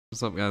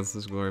What's up, guys?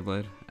 This is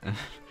Gloryblade,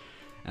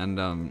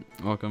 and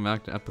welcome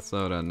back to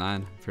episode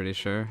 9, pretty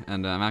sure.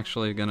 And I'm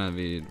actually gonna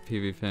be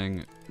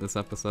PvPing this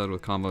episode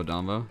with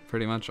ComboDombo,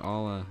 pretty much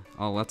all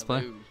Let's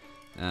Play.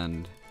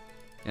 And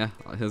yeah,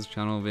 his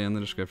channel will be in the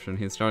description.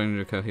 He's starting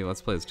to do Kohi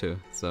Let's Plays too,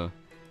 so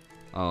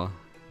I'll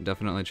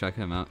definitely check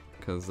him out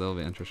because they'll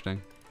be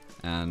interesting.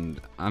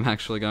 And I'm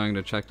actually going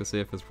to check to see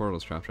if his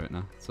portal's trapped right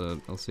now, so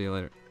I'll see you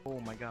later.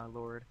 Oh my god,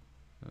 Lord.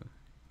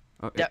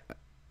 Oh, yeah.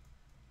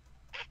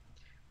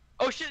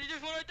 Oh shit,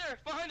 there's one right there,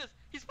 behind us!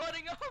 He's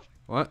fighting up!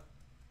 What?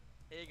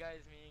 Hey guys,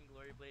 me and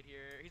Gloryblade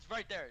here. He's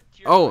right there.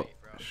 Oh, right,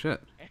 bro.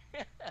 shit.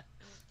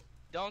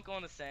 Don't go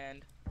in the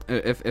sand.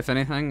 If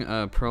anything,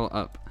 pearl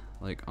up,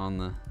 like on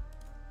the,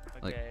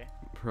 like, Okay.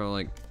 pearl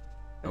like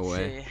Let's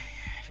away. see.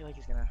 I feel like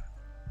he's gonna...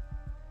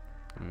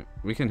 Alright,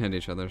 we can hit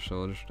each other, so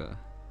we'll just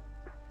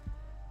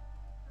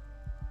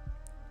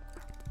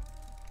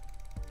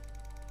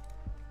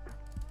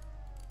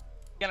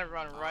Gonna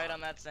run right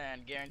on that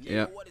sand, guaranteed.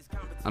 Yep.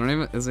 I don't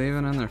even, is he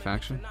even in their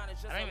faction? I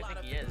don't even think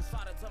he is.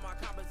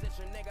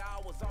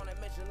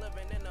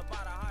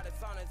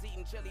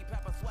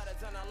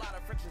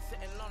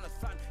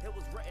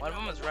 One of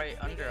them is right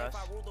under us.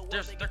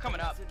 They're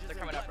coming up. They're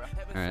coming up, bro.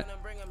 Alright.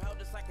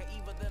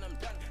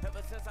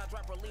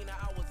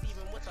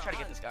 Let's try to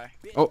get this guy.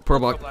 Oh, pearl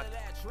block.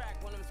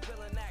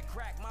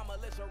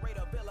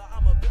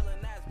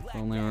 If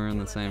only we were in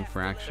the same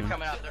fraction. They're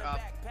coming out, they're up.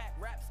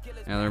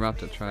 Yeah, they're about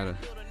to try to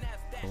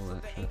pull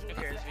that shit. Who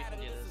cares? We can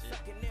do this,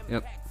 dude.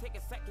 Yep.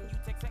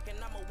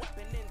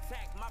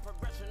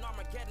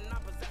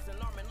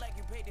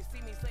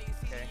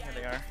 Okay, here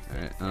they are.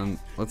 Alright,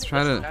 let's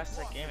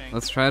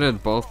try to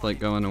both like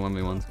go into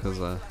 1v1s because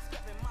I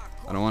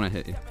don't want to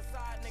hit you.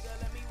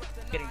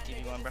 Getting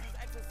TV1, bro.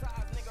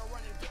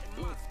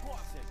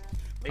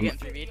 Are you getting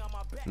 3V'd?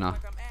 No. Are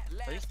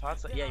these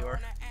pots? Yeah, you are.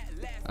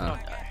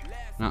 Don't die.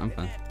 No, I'm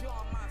fine.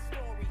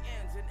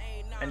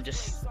 And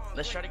just,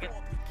 let's try to get...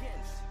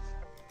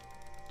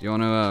 Do you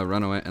want to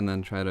run away and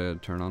then try to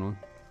turn on one?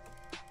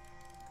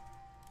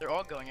 They're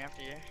all going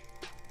after you.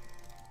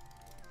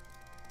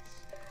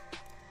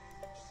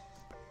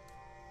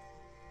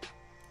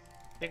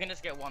 You can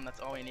just get one, that's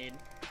all we need.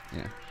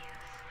 Yeah.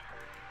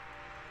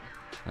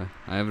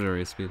 I have it to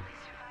respeed.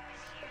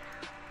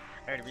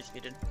 I already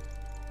respeeded.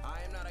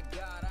 I am not a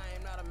god, I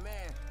am not a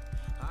man.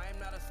 I am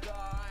not a star,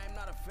 I am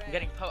not a fan. I'm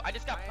getting poked. I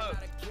just got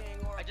poked.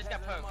 I just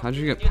got poked. How'd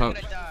you get Dude, poked?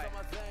 I'm gonna die.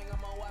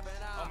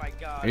 Oh my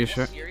god. Are you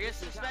sure? Serious?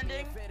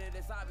 Suspending?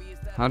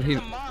 How'd he...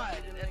 It's a mod.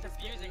 It's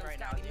confusing right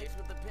now, dude.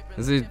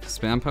 Is he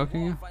spam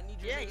poking you?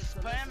 Yeah, he's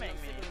spamming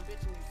me.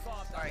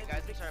 Alright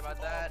guys, I'm sorry about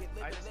that.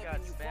 I just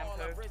got spam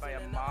poked by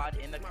a mod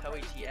in the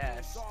Kohi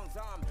TS.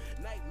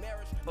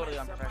 Totally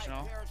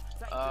unprofessional.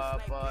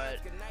 But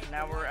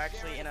now we're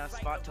actually in a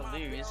spot to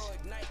lose.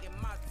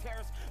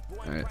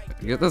 Alright,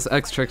 get this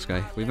X Tricks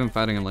guy. We've been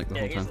fighting him like the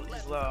whole time.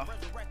 He's low.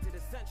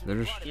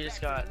 They're just... You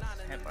just got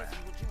hit by him.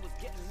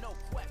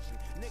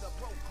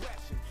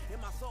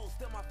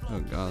 Oh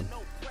god.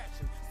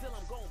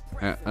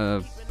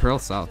 Alright, pearl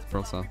south,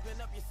 pearl south.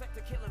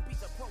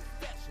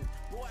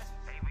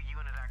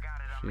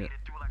 Shit.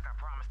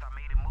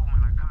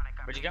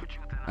 Where'd you go?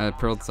 I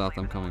pearled south,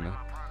 I'm coming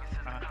back.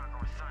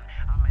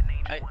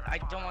 I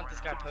don't want this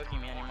guy poking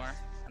me anymore.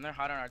 And they're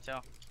hot on our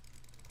tail.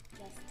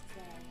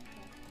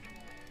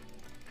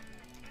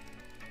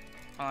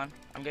 Hold on,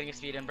 I'm getting a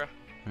speed in, bro.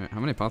 Alright, how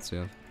many pots do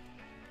you have?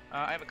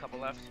 I have a couple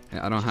left.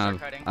 Yeah, I don't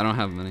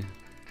have many.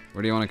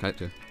 Where do you want to kite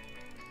to?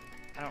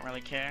 I don't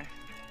really care.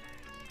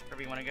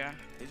 Wherever you want to go.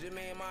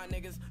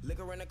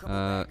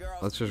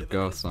 Let's just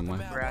go somewhere.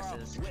 Grass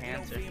is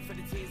cancer.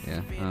 Yeah,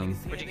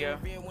 Where'd you go?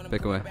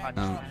 pick away.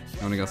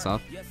 You wanna go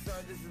south? Yeah,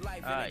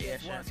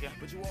 sure, let's go.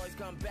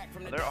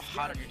 Oh, they're all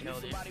hot on your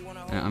tail, dude.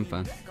 Yeah, I'm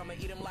fine.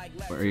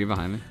 Are you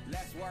behind me?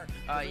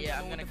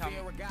 Yeah, I'm gonna come.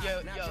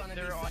 Yo,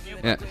 they're on you?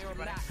 Yeah.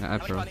 How I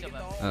many pearled. pots do you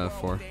have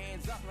left? 4.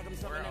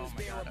 Oh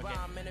my god, okay.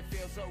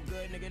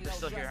 They're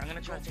still here. I'm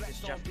gonna try to take this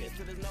Jeff kid.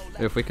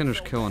 If we can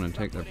just kill one and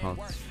take their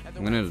pots.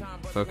 I'm gonna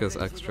focus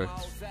X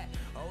Tricks.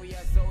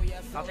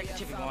 I'll take the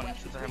 2v1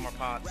 since I have more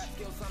pots.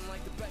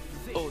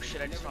 Oh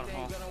shit, I just found a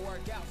hole.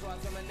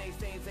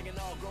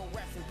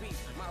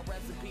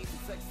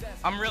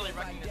 I'm really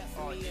wrecking this.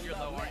 Oh, dude, you're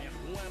low, aren't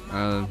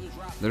you?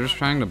 They're just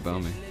trying to bow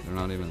me. They're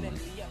not even like...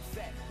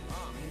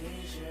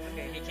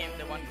 Okay,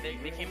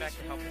 they came back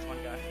to help this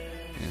one guy.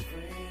 Yeah.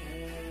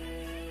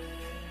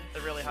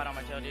 They're really hot on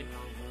my tail, dude.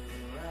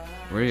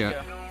 Where are you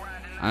at?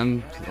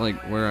 I'm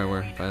like where I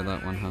were by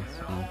that one house.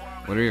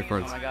 What are your Oh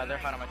cords? my god, they're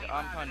hot on my tail.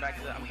 I'm coming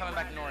back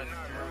north to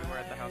where we were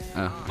at the house.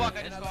 Oh. Fuck,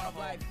 I just fell in a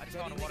hole. I just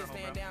fell in a water hole,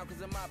 bro.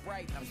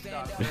 I'm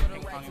stuck.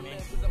 Ping ponging me.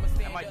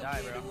 I might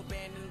die, bro.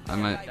 I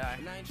might... Die.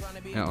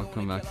 Yeah, I'll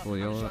come back full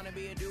yellow up.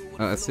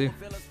 Oh, I see you.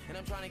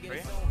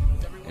 Free?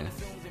 Yeah.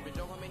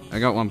 I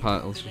got one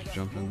pot, let's just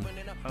jump in there.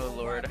 Oh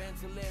lord.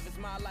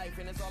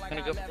 I'm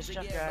gonna go for this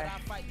Jeff guy.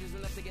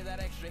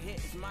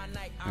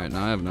 Alright,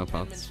 now I have no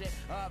pots.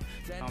 Oh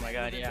my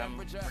god, yeah,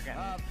 we're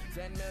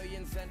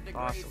getting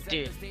awesome.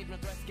 Dude,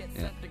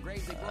 Yeah.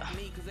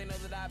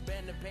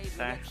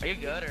 Okay. Are you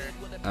good or?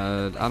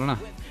 I don't know.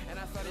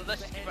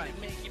 Let's just keep running.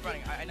 Keep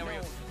running. I know where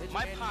you.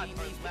 My pods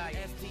are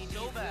lagging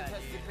so bad.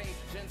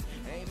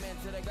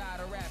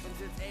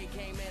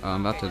 Oh,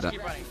 I'm about to die.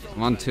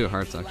 I'm on 2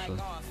 hearts actually,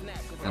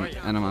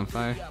 and I'm on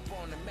fire.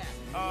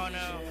 Oh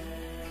no.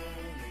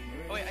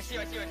 Oh wait, I see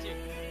you.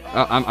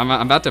 Oh, I'm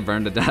about to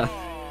burn to death.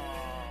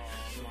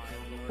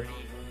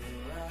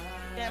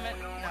 Damn it.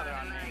 Now they're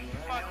on me.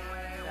 Fuck.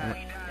 Damn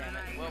it.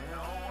 Well,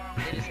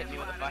 they just hit me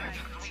with a fire.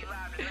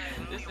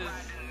 This is.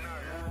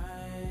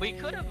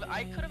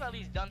 I could have at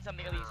least done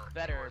something at least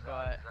better,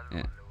 but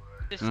Yeah.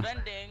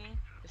 Suspending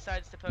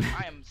decides to poke.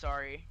 I am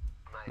sorry.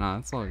 Nah,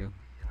 it's all good.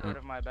 Sort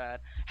of my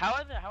bad. How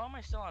am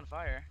I still on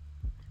fire?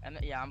 And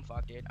yeah, I'm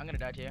fucked, dude. I'm gonna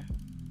die too.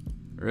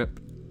 Rip.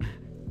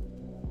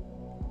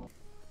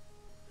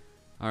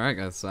 Alright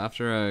guys, so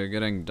after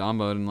getting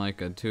domboed in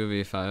like a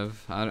 2v5,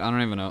 I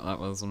don't even know what that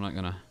was, I'm not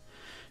gonna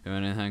do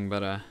anything,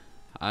 but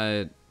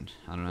I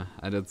don't know,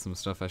 I did some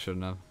stuff I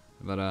shouldn't have,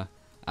 but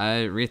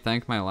I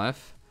rethanked my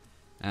life,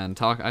 and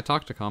I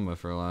talked to Combo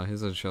for a while,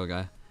 he's a chill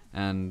guy,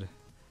 and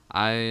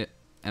I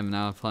am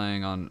now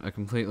playing on a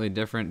completely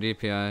different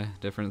DPI,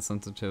 different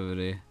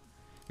sensitivity,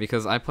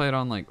 because I played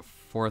on like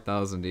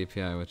 4000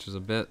 DPI, which is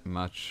a bit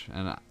much,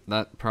 and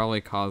that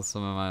probably caused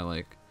some of my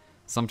like,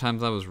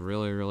 sometimes I was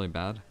really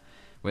bad.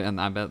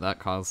 And I bet that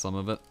caused some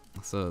of it,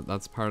 so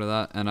that's part of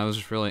that, and I was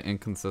just really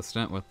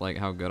inconsistent with like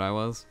how good I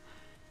was.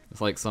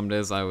 It's like some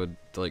days I would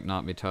like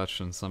not be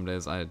touched, and some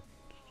days I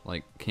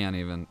like can't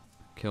even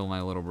kill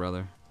my little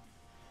brother.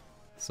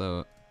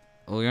 So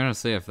we're gonna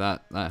see if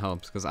that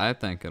helps, because I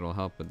think it'll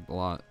help a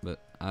lot, but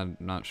I'm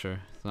not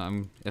sure. So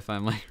I'm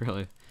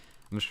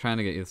just trying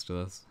to get used to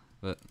this,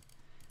 but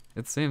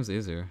it seems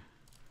easier.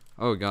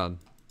 Oh god.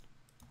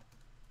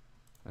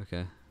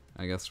 Okay,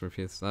 I guess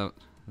repeats that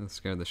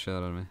scared the shit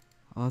out of me.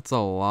 Oh, that's a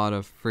lot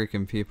of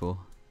freaking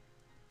people.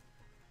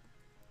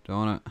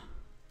 Don't it?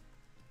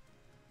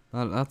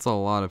 That's a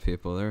lot of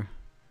people. They're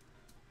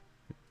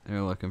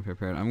looking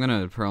prepared. I'm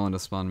gonna pearl into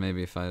spawn,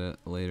 maybe fight it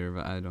later,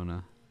 but I don't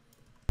know.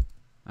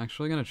 I'm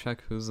actually gonna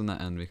check who's in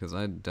the end because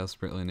I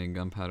desperately need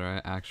gunpowder. I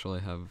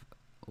actually have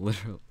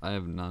I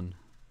have none.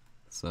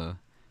 So,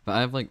 but I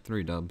have like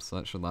 3 dubs, so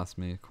that should last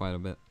me quite a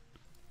bit.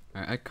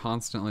 Alright, I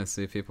constantly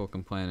see people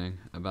complaining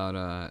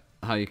about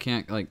how you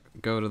can't like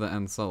go to the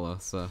end solo,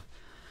 so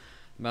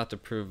I'm about to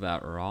prove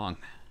that wrong.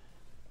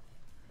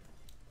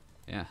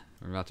 Yeah,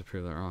 we're about to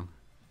prove that wrong.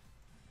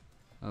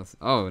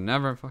 Oh,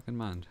 never fucking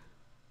mind.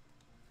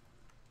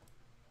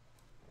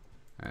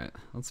 Alright,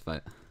 let's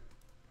fight.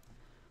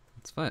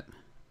 Let's fight.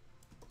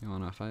 You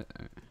wanna fight?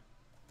 Alright.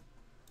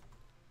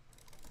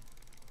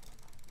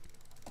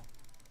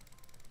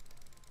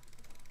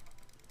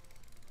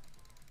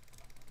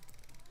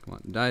 Come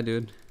on, die,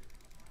 dude.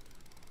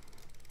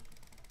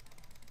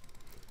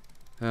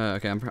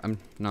 Okay, I'm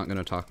not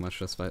gonna talk much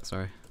this fight,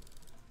 sorry.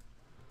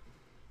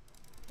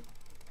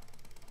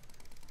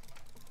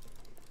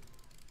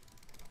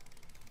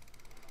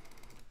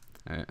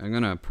 Alright, I'm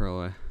gonna pearl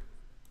away.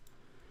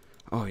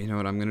 Oh, you know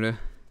what I'm gonna do?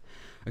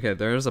 Okay,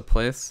 there's a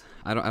place.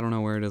 I don't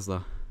know where it is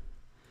though.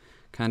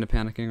 Kinda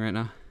panicking right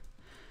now.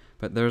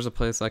 But there's a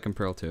place I can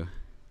pearl to.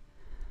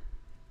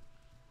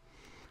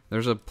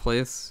 There's a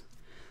place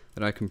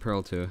that I can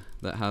pearl to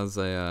that has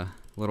a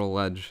little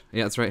ledge.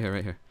 Yeah, it's right here,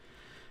 right here.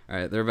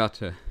 Alright, they're about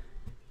to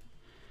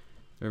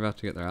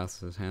get their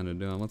asses handed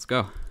to them. Let's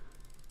go.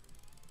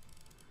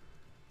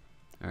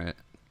 Alright.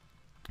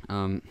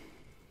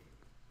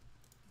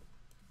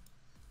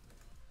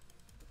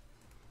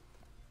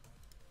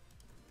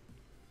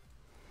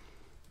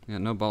 Yeah,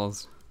 no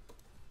balls.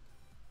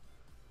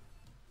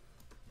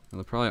 Well,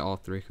 they'll probably all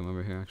 3 come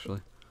over here,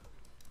 actually.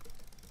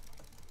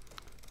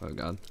 Oh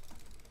god.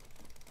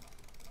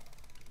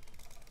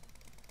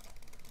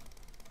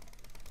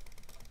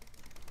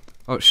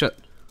 Oh shit.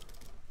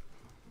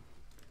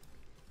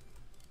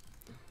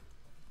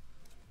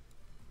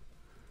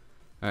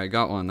 Alright,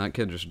 got one. That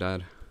kid just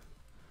died.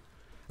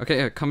 Okay,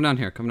 yeah, come down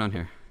here, come down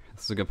here.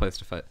 This is a good place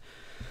to fight.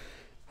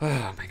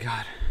 Oh my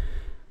god.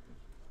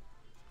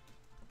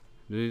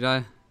 Did he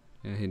die?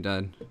 Yeah, he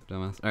died.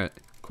 Dumbass. Alright,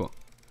 cool.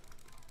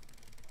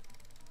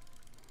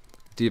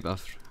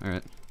 Debuffed.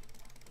 Alright.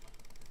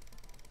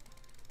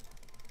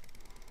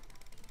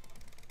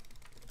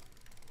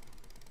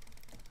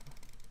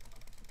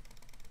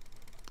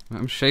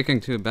 I'm shaking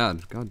too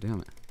bad. God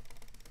damn it.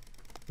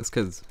 This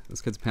kid's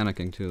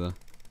panicking too though.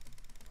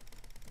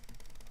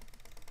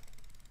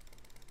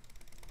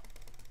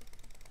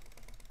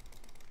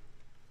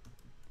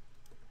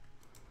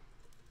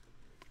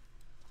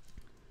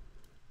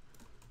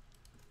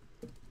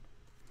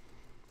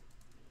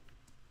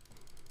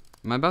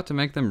 Am I about to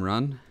make them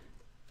run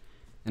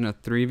in a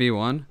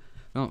 3v1?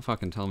 Don't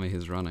fucking tell me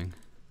he's running.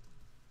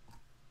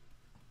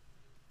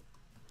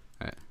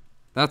 Alright.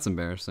 That's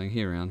embarrassing.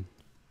 He ran.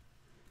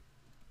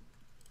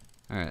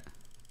 Alright.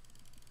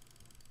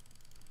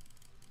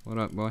 What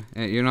up, boy?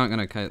 Hey, you're not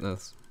gonna kite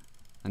this.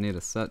 I need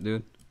a set,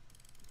 dude.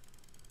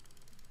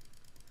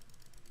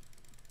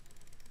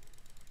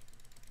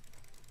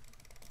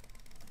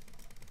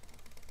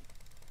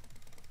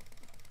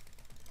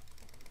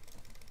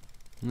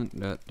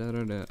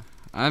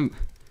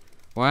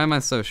 Why am I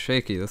so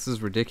shaky? This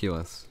is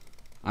ridiculous.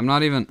 I'm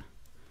not even...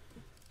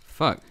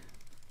 Fuck.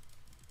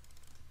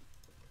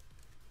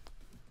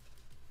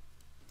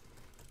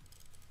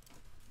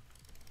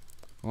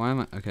 Why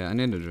am I... Okay, I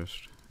need to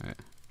just... Alright.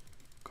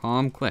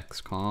 Calm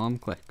clicks, calm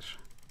clicks.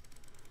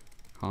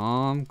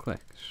 Calm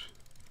clicks.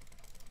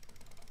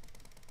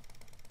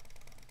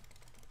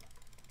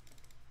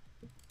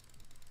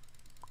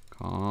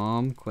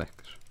 Calm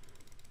clicks.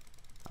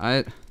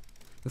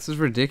 This is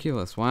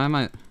ridiculous. Why am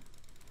I...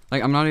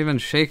 Like, I'm not even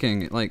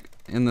shaking, like,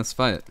 in this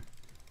fight.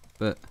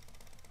 But,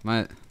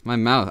 my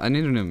mouse... I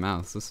need a new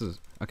mouse. This is...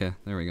 Okay,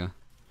 there we go.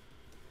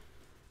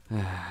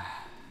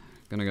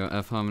 Gonna go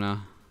F home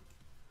now.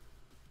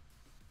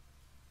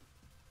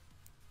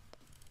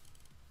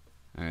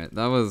 Alright,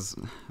 that was...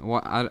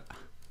 I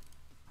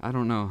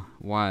don't know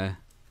why.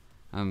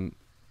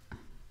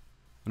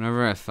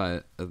 Whenever I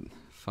fight...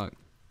 fuck.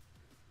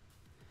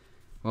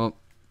 Well,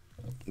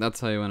 that's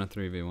how you win a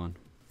 3v1.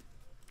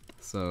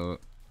 So,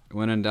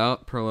 when in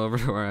doubt, pearl over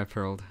to where I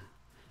pearled.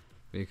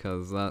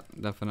 Because that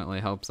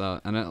definitely helps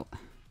out. And it...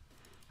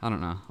 I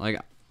don't know.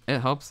 Like, it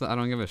helps that I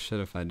don't give a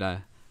shit if I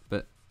die.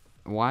 But,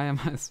 why am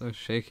I so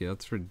shaky?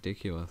 That's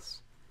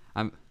ridiculous.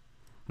 I don't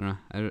know.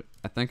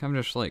 I think I'm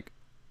just, like,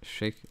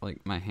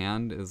 like, my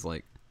hand is,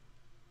 like,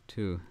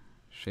 too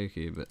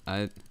shaky. But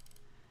I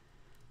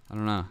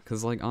don't know.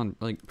 Because, like, on,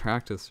 like,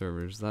 practice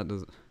servers, that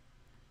does...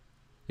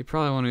 You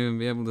probably won't even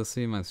be able to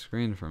see my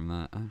screen from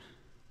that.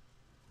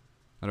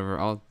 Whatever,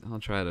 I'll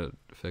try to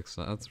fix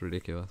that. That's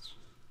ridiculous.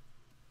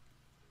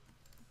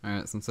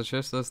 Alright, since I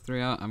chased those 3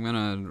 out, I'm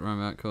gonna run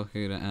back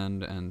Kohi to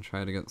end and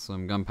try to get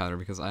some gunpowder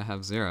because I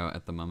have 0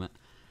 at the moment.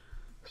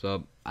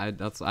 So I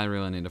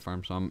really need to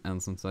farm some,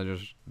 and since I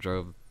just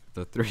drove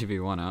the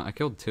 3v1 out, I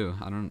killed 2.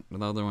 The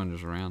other one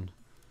just ran.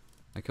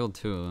 I killed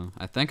 2 of them.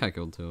 I think I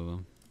killed 2 of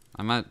them.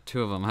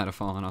 2 of them might have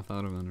fallen off. That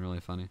would have been really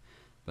funny.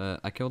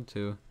 But I killed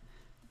 2.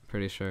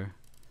 Pretty sure.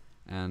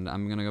 And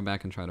I'm gonna go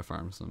back and try to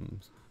farm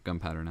some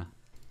gunpowder now.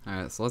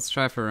 Alright, so let's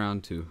try for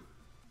round 2.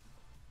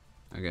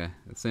 Okay,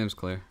 it seems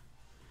clear.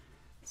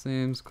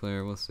 Seems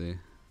clear, we'll see.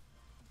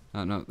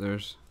 Oh no,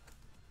 there's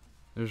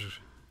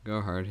Go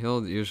Hard.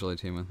 He'll usually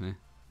team with me.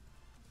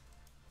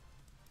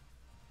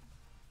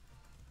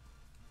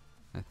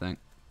 I think.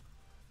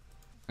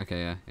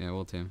 Okay, yeah,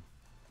 we'll team.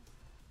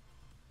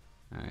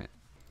 Alright.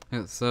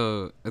 Yeah,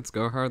 so, it's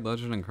Go Hard,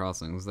 Legend, and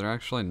Crossings. They're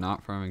actually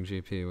not farming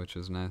GP, which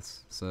is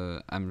nice.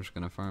 So, I'm just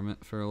gonna farm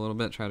it for a little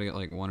bit, try to get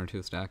like 1 or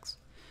 2 stacks.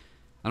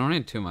 I don't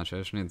need too much, I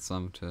just need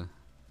some to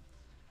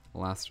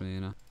last me, you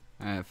know.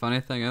 Alright,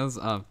 funny thing is,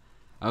 I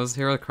was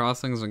here with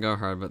Crossings and Go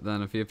Hard, but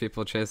then a few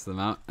people chased them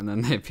out, and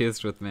then they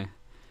pieced with me.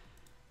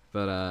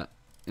 But,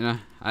 you know,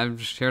 I'm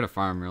just here to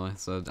farm, really,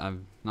 so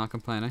I'm not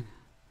complaining.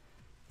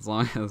 As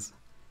long as...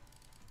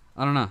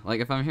 I don't know, like,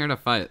 if I'm here to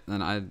fight,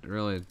 then I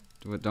really...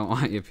 don't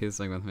want you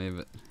piecing with me,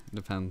 but it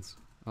depends.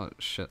 Oh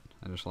shit,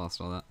 I just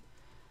lost all that.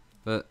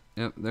 But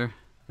yep, they're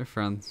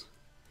friends.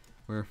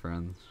 We're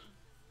friends.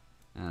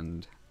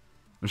 And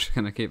I'm just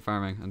gonna keep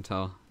farming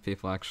until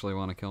people actually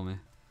want to kill me.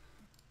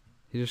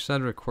 He just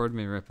said record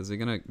me, Rip. Is he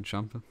gonna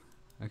jump him?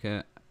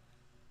 Okay.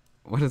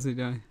 What is he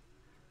doing?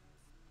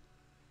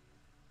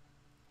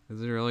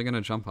 Is he really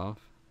gonna jump off?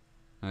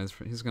 No,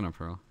 he's gonna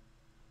pearl.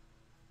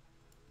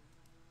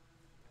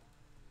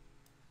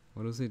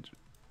 What is he...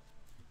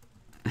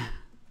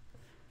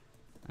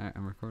 Alright,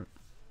 I'm recording.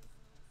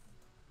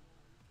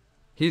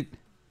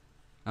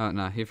 Oh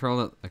no, he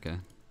pearled it. Okay.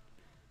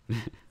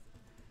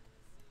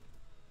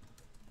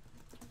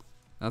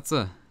 It's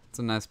a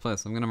nice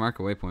place. I'm gonna mark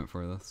a waypoint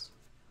for this.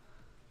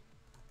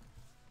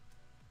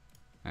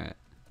 Alright.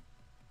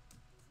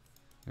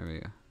 There we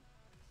go.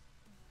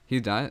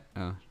 He died?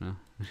 Oh no.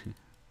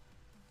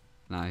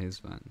 Nah, he's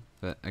fine.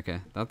 But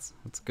okay, that's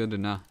good to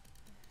know.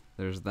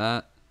 There's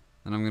that.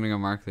 And I'm gonna go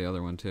mark the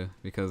other one too,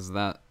 because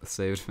that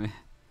saved me.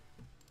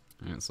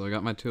 Alright, so I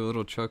got my 2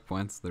 little choke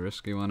points, the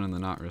risky one and the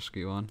not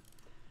risky one,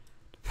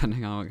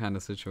 depending on what kind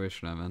of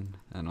situation I'm in,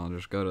 and I'll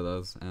just go to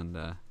those, and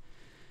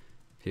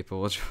people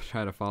will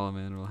try to follow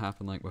me, and it'll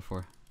happen like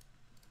before.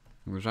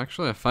 There's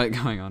actually a fight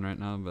going on right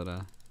now, but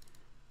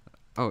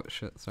oh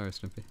shit, sorry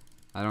Snoopy.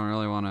 I don't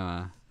really want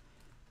to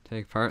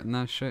take part in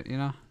that shit, you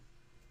know?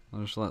 I'll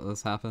just let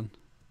this happen.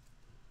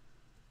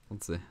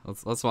 Let's see,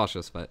 let's watch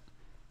this fight.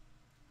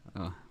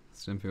 Oh,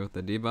 Snoopy with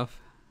the debuff?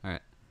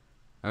 Alright.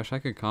 I wish I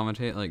could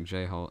commentate like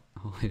Jay Holt.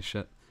 Holy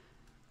shit.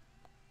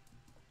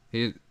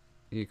 He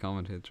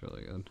commentates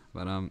really good.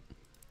 But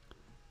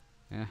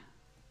yeah.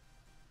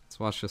 Let's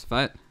watch this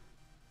fight.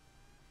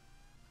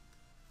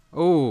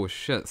 Oh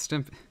shit,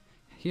 Stimpy.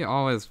 He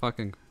always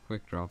fucking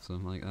quick drops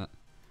him like that.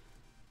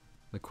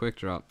 The quick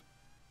drop.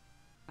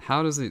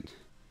 How does he...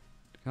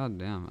 God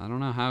damn, I don't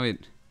know how he...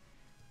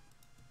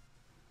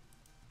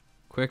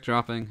 Quick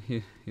dropping.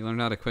 He learned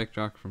how to quick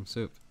drop from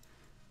Soup.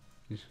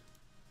 That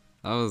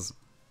was...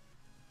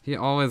 He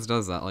always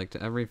does that, like,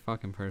 to every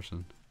fucking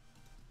person.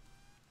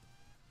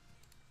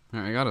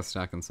 Alright, I got a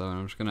stack in 7.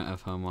 I'm just gonna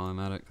F home while I'm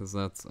at it, because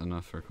that's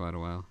enough for quite a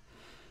while.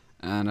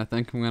 And I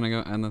think I'm gonna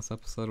go end this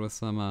episode with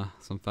some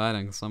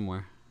fighting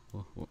somewhere.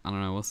 I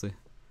don't know, we'll see.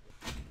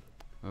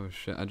 Oh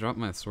shit, I dropped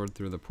my sword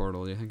through the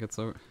portal. You think it's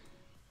over?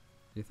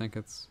 You think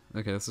it's...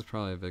 Okay, this is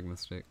probably a big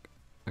mistake.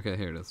 Okay,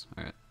 here it is.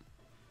 Alright.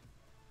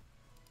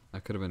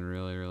 That could have been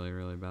really, really,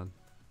 really bad.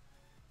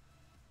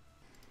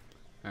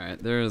 Alright,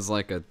 there is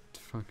like a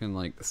fucking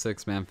like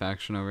 6-man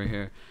faction over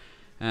here.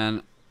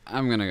 And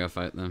I'm gonna go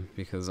fight them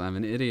because I'm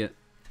an idiot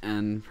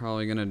and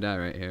probably gonna die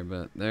right here,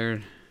 but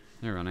they're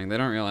running. They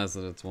don't realize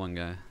that it's one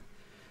guy.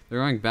 They're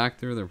going back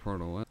through their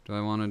portal. What do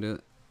I want to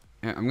do?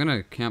 Here, I'm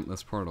gonna camp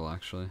this portal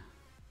actually.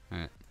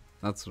 Alright,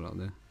 that's what I'll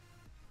do.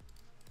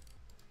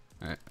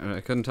 Alright,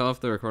 I couldn't tell if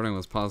the recording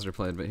was paused or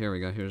played, but here we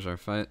go. Here's our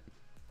fight.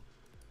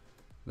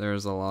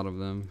 There's a lot of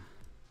them.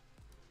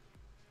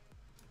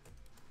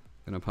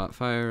 Gonna pop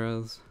fire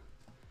arrows.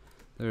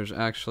 There's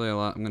actually a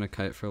lot. I'm gonna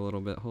kite for a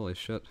little bit. Holy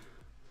shit.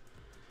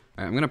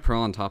 Alright, I'm gonna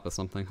pearl on top of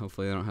something.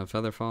 Hopefully I don't have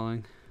feather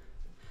falling.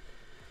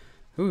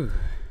 Ooh.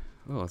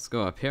 Oh, let's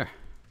go up here.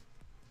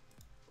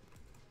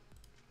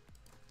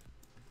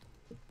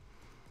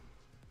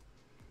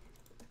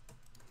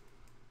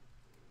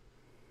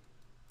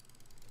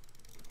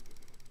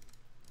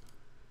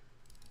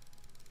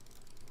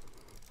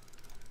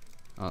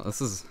 Oh,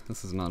 this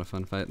is not a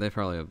fun fight. They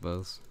probably have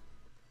bows.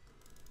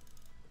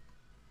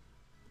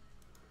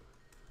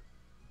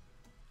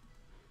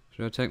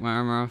 Should I take my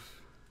armor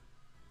off?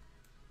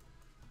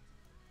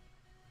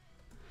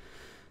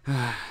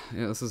 Yeah,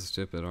 this is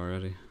stupid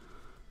already.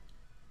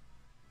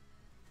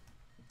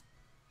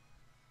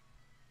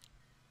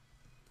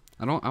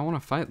 I want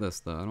to fight this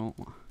though. I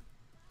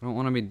don't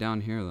want to be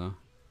down here though.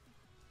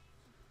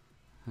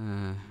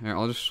 Here,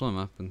 I'll just swim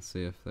up and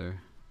see if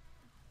they're...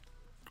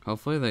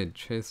 Hopefully they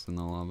chased in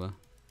the lava.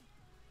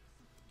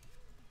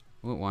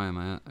 Why am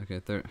I at?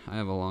 Okay, I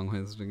have a long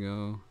ways to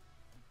go.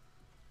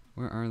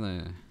 Where are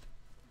they?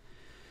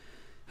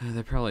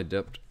 They probably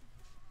dipped.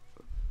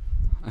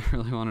 I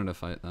really wanted to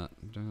fight that.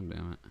 God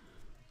damn it.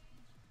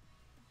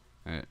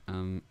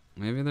 Alright,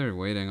 maybe they're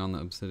waiting on the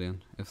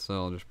obsidian. If so,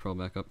 I'll just pearl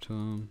back up to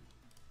them.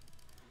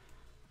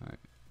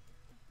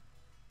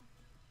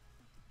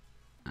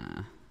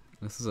 Alright.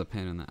 This is a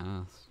pain in the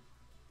ass.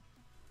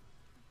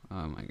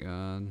 Oh my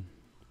god.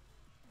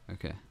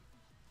 Okay.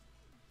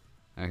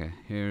 Okay,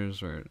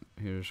 here's oh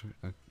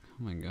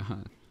my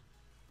god.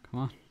 Come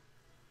on.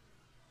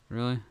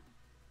 Really?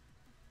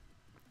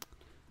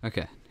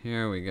 Okay,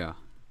 here we go.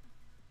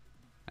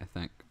 I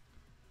think.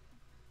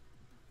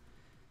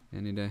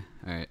 Any day.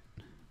 Alright.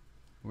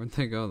 Where'd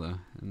they go though?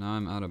 And now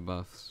I'm out of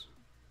buffs.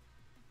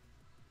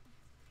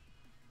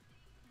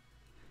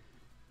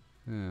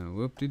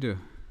 Whoop-de-doo.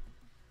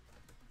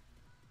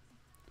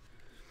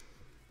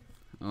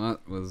 Well,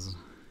 that was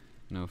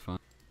no fun.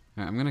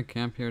 Alright, I'm gonna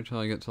camp here till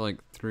I get to like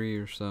 3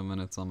 or so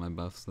minutes on my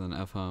buffs, then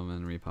F home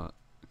and repot.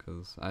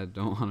 Because I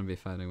don't want to be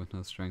fighting with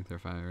no strength or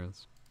fire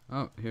arrows.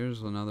 Oh,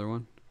 here's another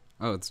one.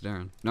 Oh, it's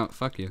Darren. No,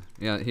 fuck you.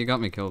 Yeah, he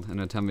got me killed in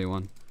a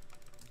 10v1.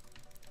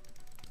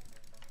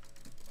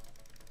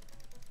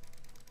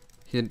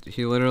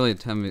 He literally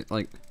 10v...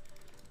 Like...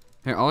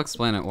 Here, I'll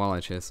explain it while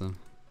I chase him.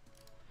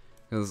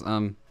 Because,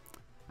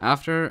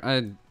 after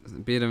I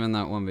beat him in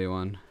that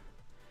 1v1,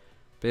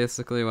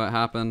 basically what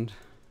happened...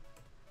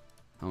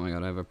 Oh my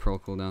god, I have a pearl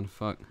cooldown.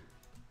 Fuck.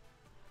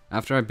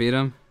 After I beat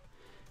him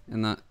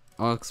in that...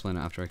 I'll explain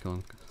it after I kill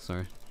him.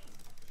 Sorry.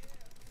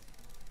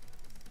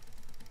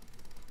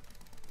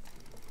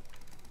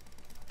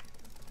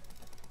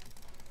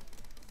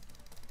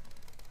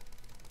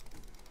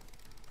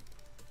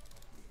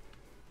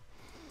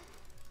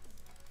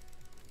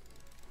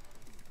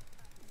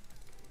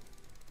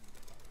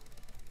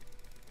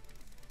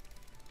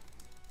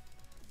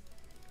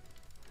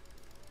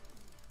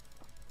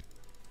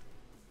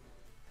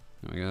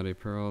 Oh my god, he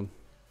pearled.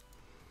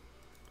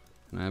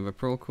 And I have a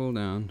pearl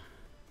cooldown.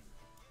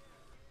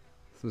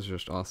 This is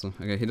just awesome.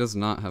 Okay, he does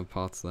not have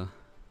pots though.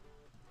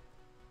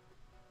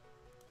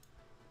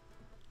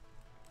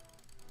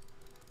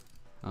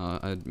 Oh,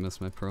 I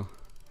missed my pearl.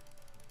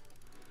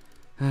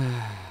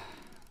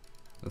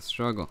 The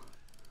struggle.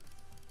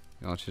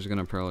 Oh, she's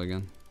gonna pearl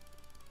again.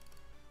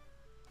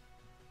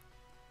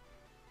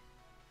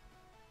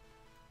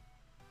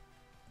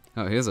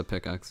 Oh, he has a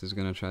pickaxe. He's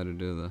gonna try to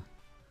do the...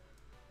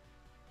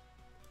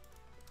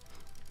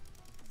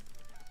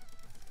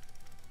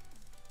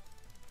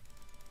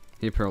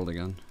 He pearled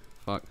again.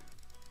 Fuck.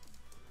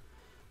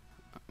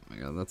 Oh my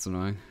god, that's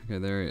annoying. Okay,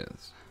 there he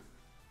is.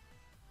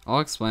 I'll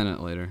explain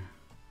it later.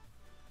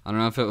 I don't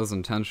know if it was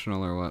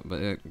intentional or what,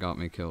 but it got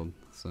me killed,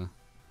 so...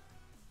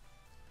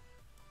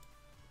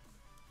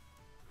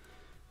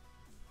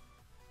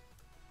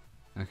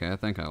 Okay, I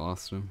think I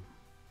lost him.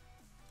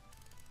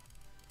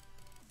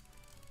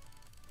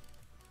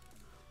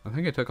 I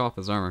think I took off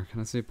his armor.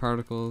 Can I see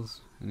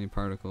particles? Any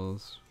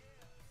particles?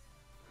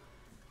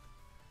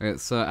 Okay,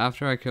 so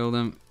after I killed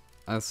him,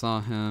 I saw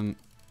him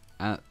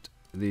at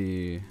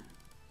the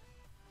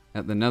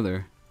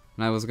nether,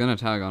 and I was gonna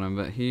tag on him,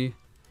 but he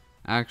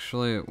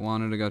actually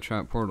wanted to go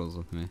trap portals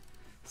with me.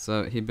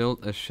 So he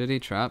built a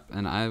shitty trap,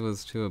 and I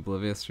was too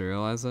oblivious to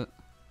realize it.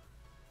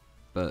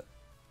 but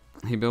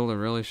he built a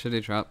really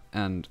shitty trap,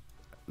 and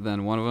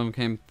then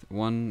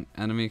one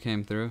enemy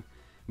came through,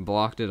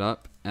 blocked it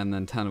up, and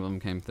then 10 of them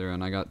came through,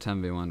 and I got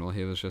 10v1 while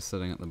he was just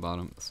sitting at the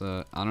bottom.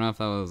 So I don't know if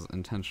that was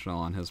intentional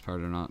on his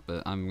part or not,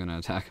 but I'm gonna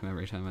attack him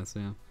every time I see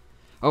him.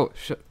 Oh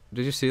shit,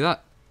 did you see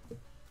that?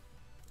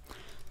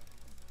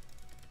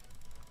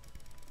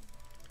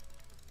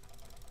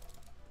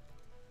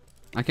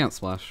 I can't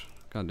splash.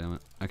 God damn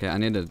it. Okay, I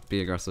need to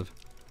be aggressive.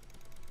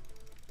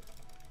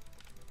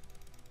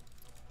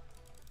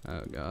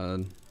 Oh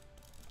god.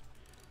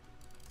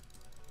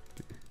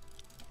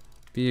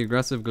 Be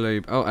aggressive,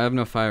 Globe. Oh, I have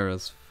no fire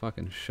as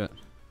fucking shit.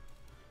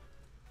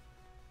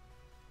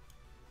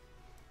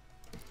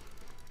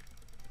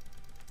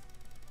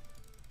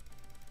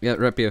 Yeah,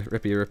 rip you,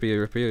 rip you, rip you,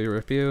 rip you,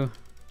 rip you.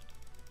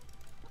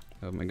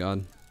 Oh my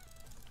god.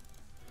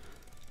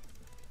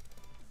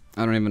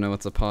 I don't even know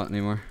what's a pot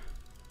anymore.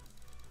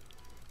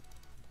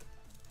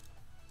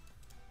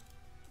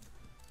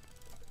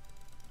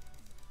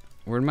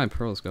 Where'd my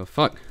pearls go?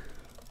 Fuck.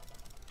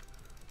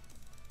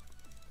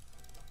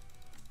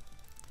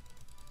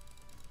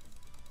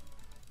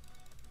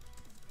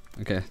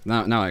 Okay,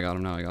 now I got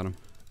him, now I got him.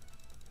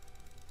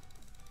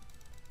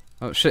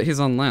 Oh shit, he's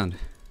on land.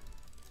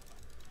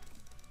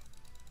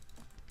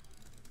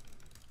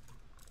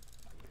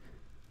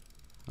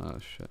 Oh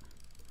shit.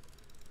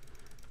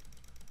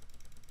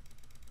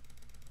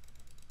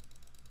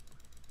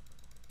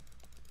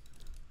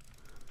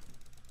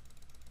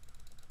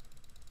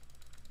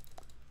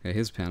 Okay,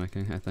 he's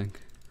panicking, I think.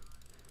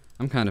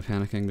 I'm kind of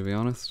panicking, to be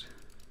honest.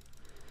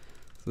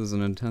 This is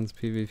an intense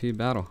PvP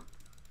battle.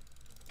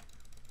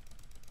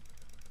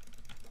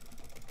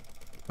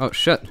 Oh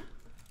shit!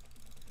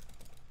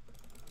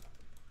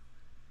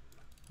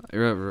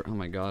 Oh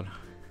my god.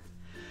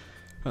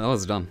 Oh, that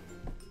was dumb.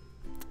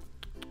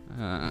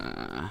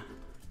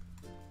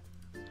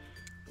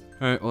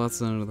 Alright, well that's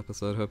the end of the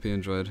episode. Hope you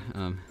enjoyed.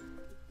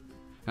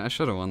 I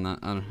should have won that.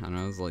 I don't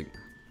know, it was like...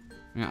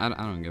 Yeah,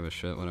 I don't give a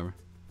shit, whatever.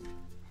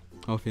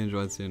 Hope you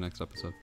enjoyed. See you next episode.